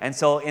 And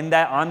so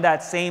on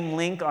that same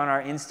link on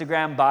our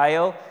Instagram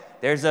bio,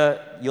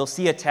 you'll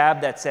see a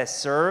tab that says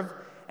serve.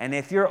 And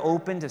if you're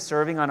open to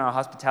serving on our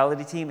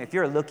hospitality team, if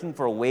you're looking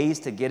for ways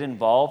to get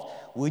involved,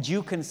 would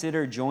you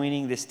consider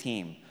joining this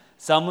team?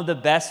 Some of the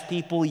best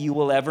people you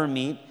will ever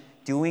meet,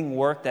 doing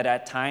work that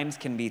at times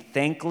can be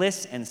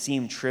thankless and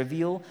seem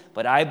trivial,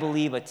 but I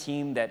believe a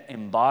team that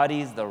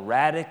embodies the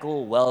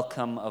radical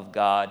welcome of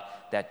God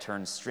that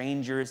turns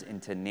strangers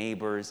into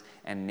neighbors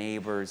and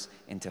neighbors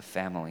into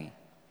family.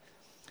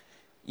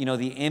 You know,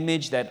 the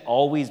image that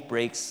always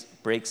breaks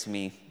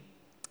me,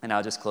 and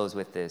I'll just close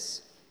with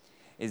this,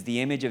 is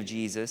the image of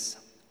Jesus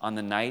on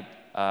the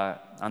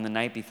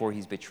night before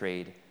he's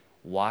betrayed,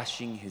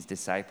 washing his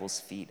disciples'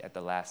 feet at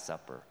the Last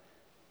Supper.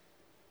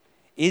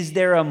 Is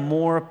there a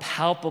more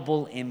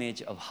palpable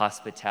image of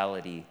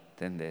hospitality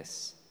than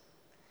this?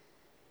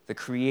 The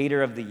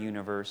creator of the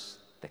universe,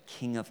 the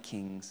King of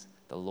Kings,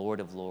 the Lord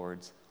of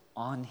Lords,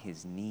 on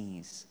his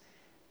knees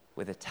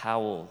with a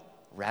towel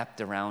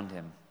wrapped around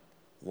him,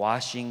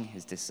 washing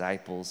his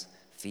disciples'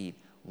 feet,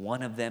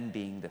 one of them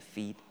being the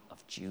feet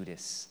of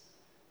Judas,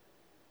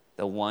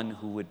 the one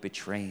who would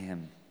betray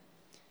him.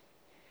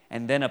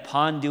 And then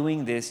upon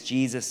doing this,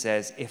 Jesus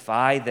says, "If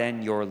I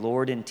then, your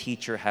Lord and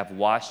teacher, have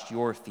washed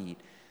your feet,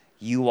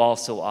 you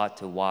also ought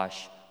to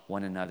wash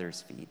one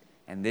another's feet."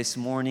 And this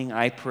morning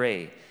I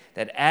pray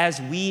that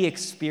as we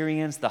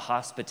experience the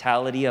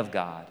hospitality of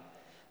God,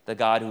 the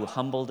God who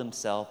humbled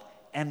himself,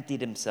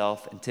 emptied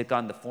himself, and took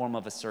on the form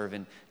of a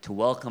servant to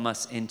welcome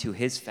us into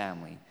his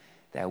family,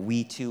 that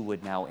we too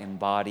would now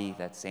embody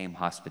that same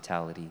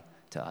hospitality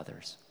to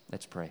others.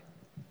 Let's pray.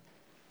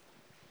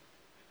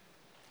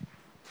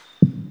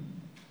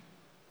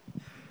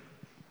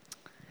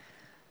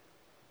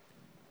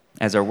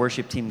 As our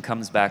worship team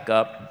comes back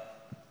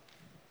up,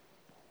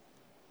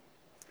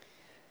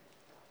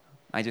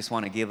 I just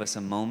want to give us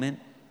a moment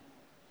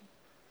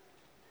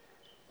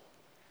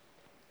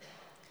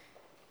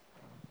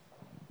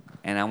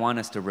and I want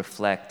us to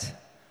reflect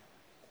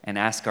and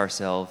ask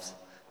ourselves,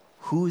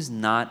 who's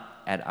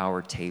not at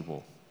our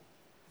table?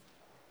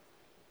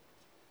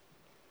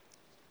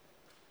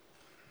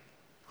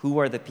 Who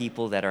are the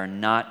people that are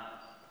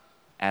not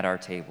at our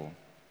table,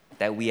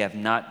 that we have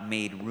not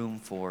made room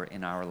for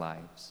in our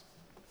lives?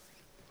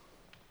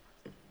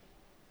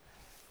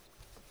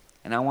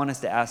 And I want us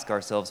to ask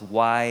ourselves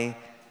why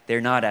they're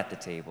not at the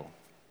table.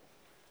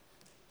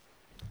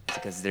 Is it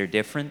because they're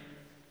different?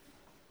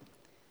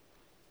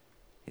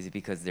 Is it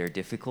because they're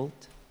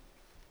difficult?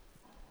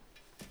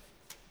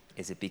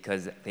 Is it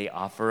because they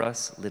offer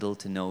us little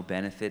to no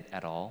benefit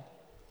at all?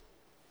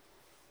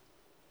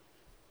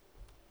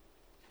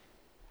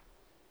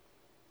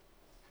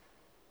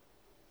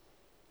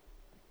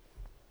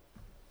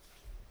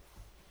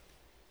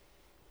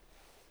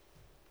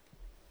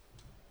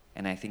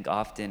 And I think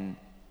often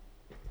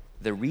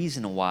the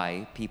reason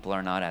why people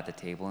are not at the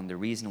table and the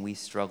reason we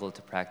struggle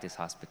to practice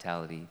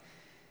hospitality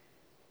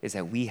is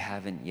that we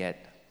haven't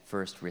yet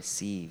first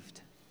received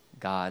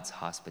God's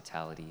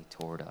hospitality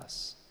toward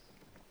us.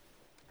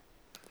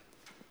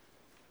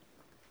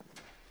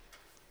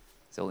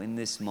 So in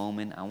this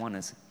moment, I want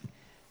us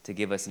to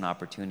give us an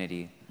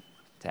opportunity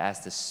to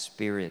ask the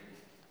Spirit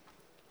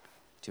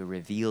to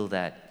reveal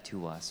that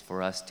to us,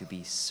 for us to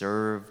be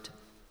served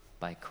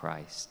by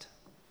Christ.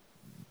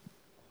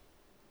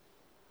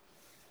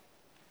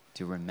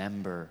 To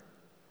remember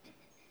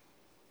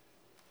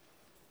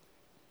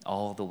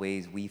all the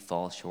ways we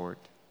fall short.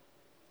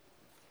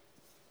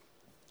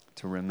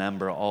 To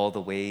remember all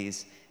the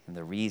ways and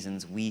the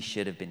reasons we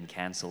should have been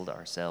canceled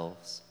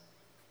ourselves.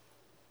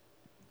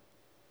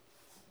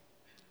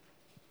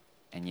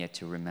 And yet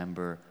to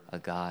remember a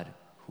God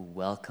who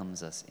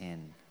welcomes us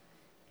in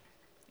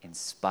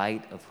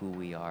spite of who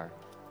we are,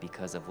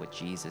 because of what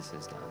Jesus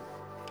has done.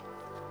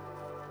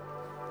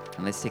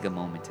 And let's take a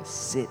moment to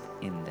sit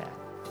in that.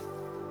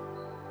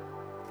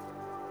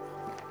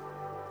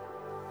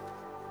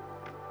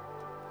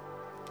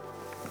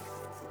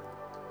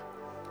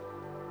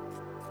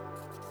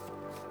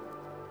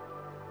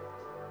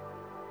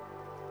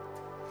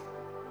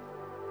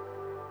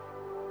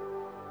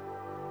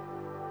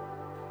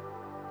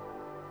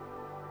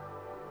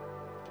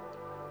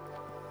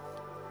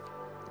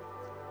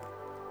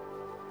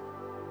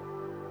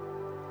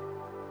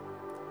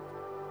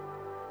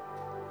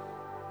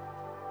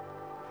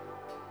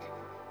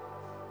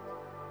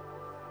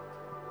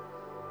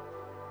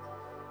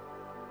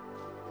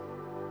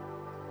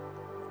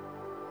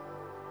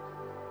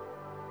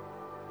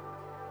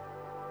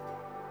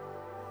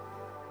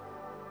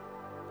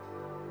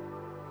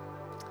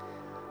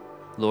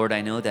 Lord,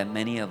 I know that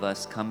many of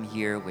us come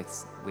here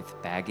with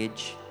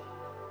baggage.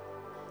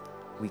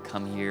 We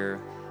come here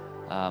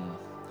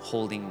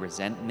holding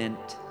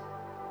resentment,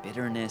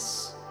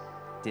 bitterness,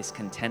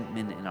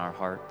 discontentment in our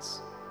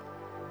hearts.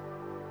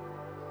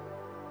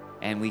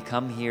 And we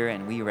come here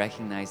and we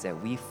recognize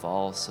that we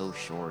fall so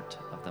short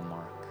of the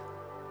mark.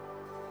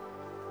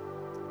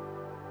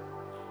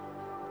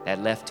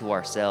 That left to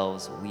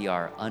ourselves, we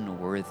are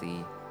unworthy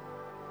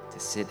to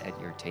sit at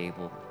your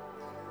table.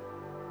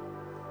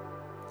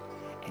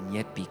 And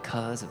yet,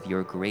 because of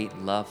your great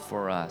love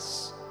for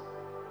us,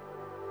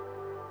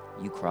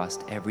 you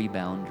crossed every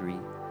boundary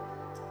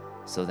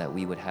so that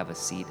we would have a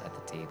seat at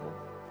the table.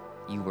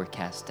 You were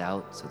cast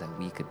out so that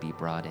we could be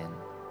brought in.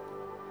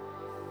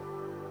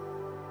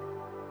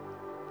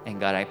 And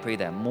God, I pray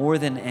that more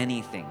than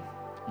anything,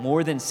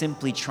 more than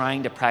simply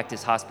trying to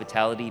practice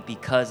hospitality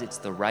because it's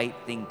the right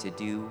thing to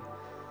do,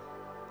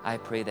 I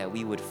pray that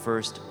we would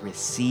first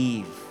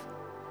receive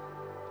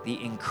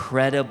the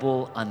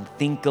incredible,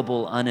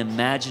 unthinkable,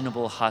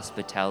 unimaginable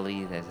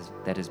hospitality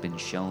that has been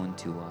shown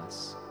to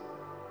us.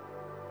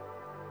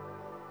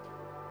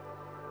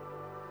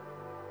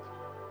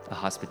 A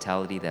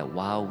hospitality that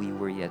while we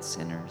were yet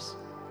sinners,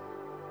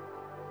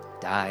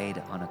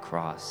 died on a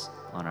cross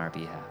on our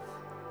behalf.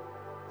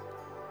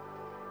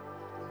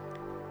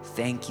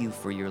 Thank you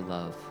for your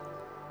love.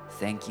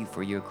 Thank you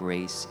for your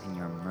grace and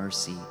your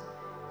mercy.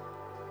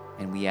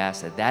 And we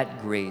ask that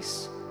that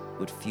grace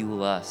would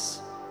fuel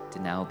us to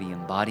now be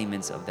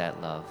embodiments of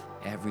that love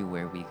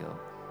everywhere we go.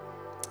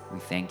 We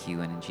thank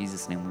you, and in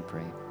Jesus' name we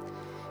pray.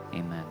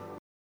 Amen.